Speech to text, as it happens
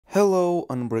Hello,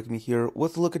 Unbreak Me here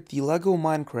with a look at the LEGO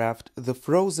Minecraft The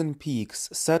Frozen Peaks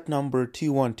set number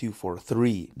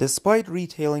 21243. Despite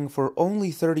retailing for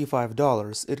only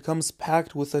 $35, it comes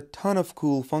packed with a ton of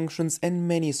cool functions and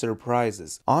many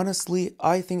surprises. Honestly,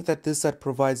 I think that this set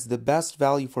provides the best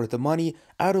value for the money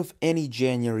out of any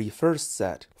January 1st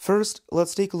set. First,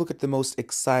 let's take a look at the most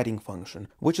exciting function,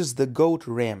 which is the goat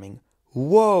ramming.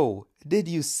 Whoa! Did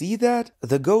you see that?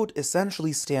 The goat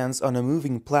essentially stands on a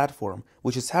moving platform,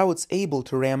 which is how it's able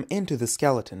to ram into the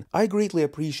skeleton. I greatly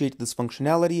appreciate this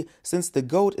functionality since the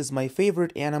goat is my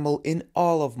favorite animal in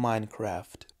all of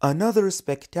Minecraft. Another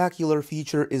spectacular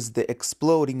feature is the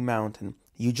exploding mountain.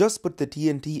 You just put the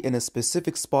TNT in a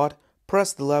specific spot,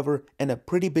 press the lever, and a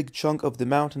pretty big chunk of the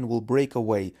mountain will break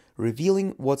away,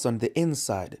 revealing what's on the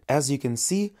inside. As you can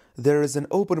see, there is an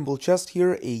openable chest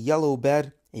here, a yellow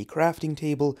bed, a crafting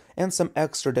table, and some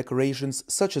extra decorations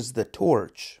such as the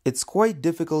torch. It's quite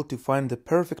difficult to find the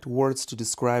perfect words to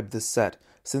describe this set,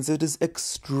 since it is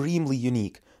extremely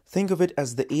unique. Think of it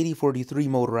as the 8043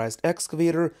 motorized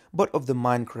excavator, but of the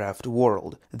Minecraft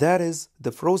world. That is,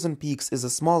 the Frozen Peaks is a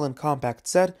small and compact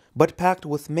set, but packed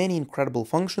with many incredible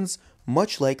functions,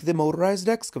 much like the motorized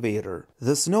excavator.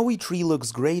 The snowy tree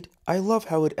looks great. I love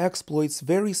how it exploits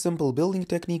very simple building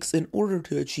techniques in order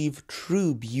to achieve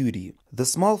true beauty. The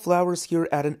small flowers here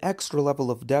add an extra level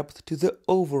of depth to the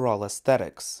overall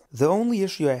aesthetics. The only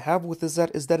issue I have with the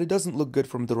set is that it doesn't look good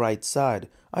from the right side.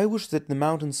 I wish that the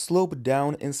mountain sloped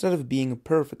down instead of being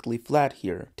perfectly flat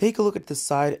here. Take a look at the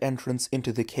side entrance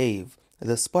into the cave.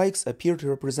 The spikes appear to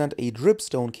represent a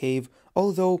dripstone cave,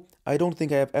 although I don't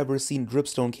think I have ever seen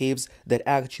dripstone caves that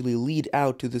actually lead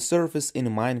out to the surface in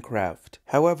Minecraft.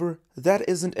 However, that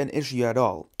isn't an issue at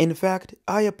all. In fact,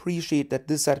 I appreciate that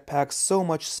this set packs so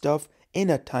much stuff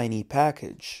in a tiny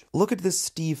package. Look at this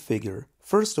Steve figure.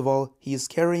 First of all, he is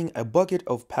carrying a bucket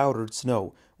of powdered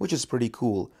snow, which is pretty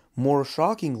cool. More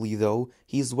shockingly though,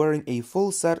 he is wearing a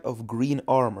full set of green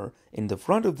armor. In the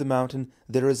front of the mountain,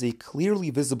 there is a clearly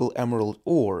visible emerald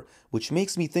ore, which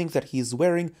makes me think that he is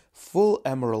wearing full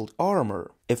emerald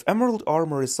armor. If emerald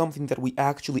armor is something that we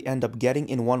actually end up getting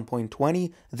in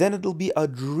 1.20, then it'll be a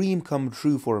dream come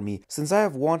true for me, since I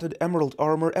have wanted emerald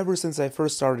armor ever since I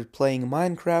first started playing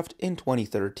Minecraft in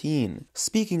 2013.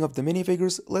 Speaking of the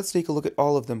minifigures, let's take a look at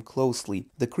all of them closely.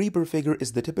 The creeper figure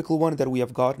is the typical one that we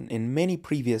have gotten in many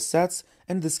previous sets,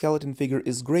 and the skeleton figure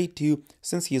is great too,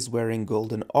 since he is wearing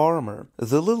golden armor.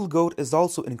 The little goat is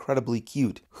also incredibly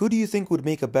cute. Who do you think would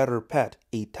make a better pet,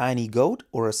 a tiny goat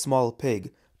or a small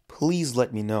pig? Please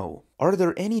let me know. Are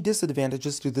there any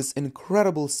disadvantages to this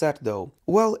incredible set though?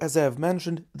 Well, as I have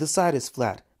mentioned, the side is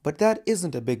flat, but that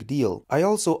isn't a big deal. I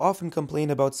also often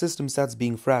complain about system sets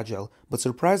being fragile, but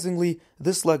surprisingly,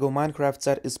 this LEGO Minecraft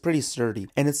set is pretty sturdy,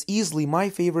 and it's easily my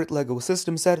favorite LEGO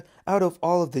system set out of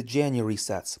all of the January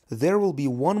sets. There will be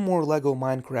one more LEGO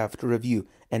Minecraft review,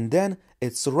 and then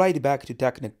it's right back to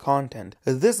Technic content.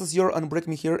 This is your Unbreak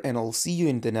Me here, and I'll see you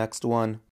in the next one.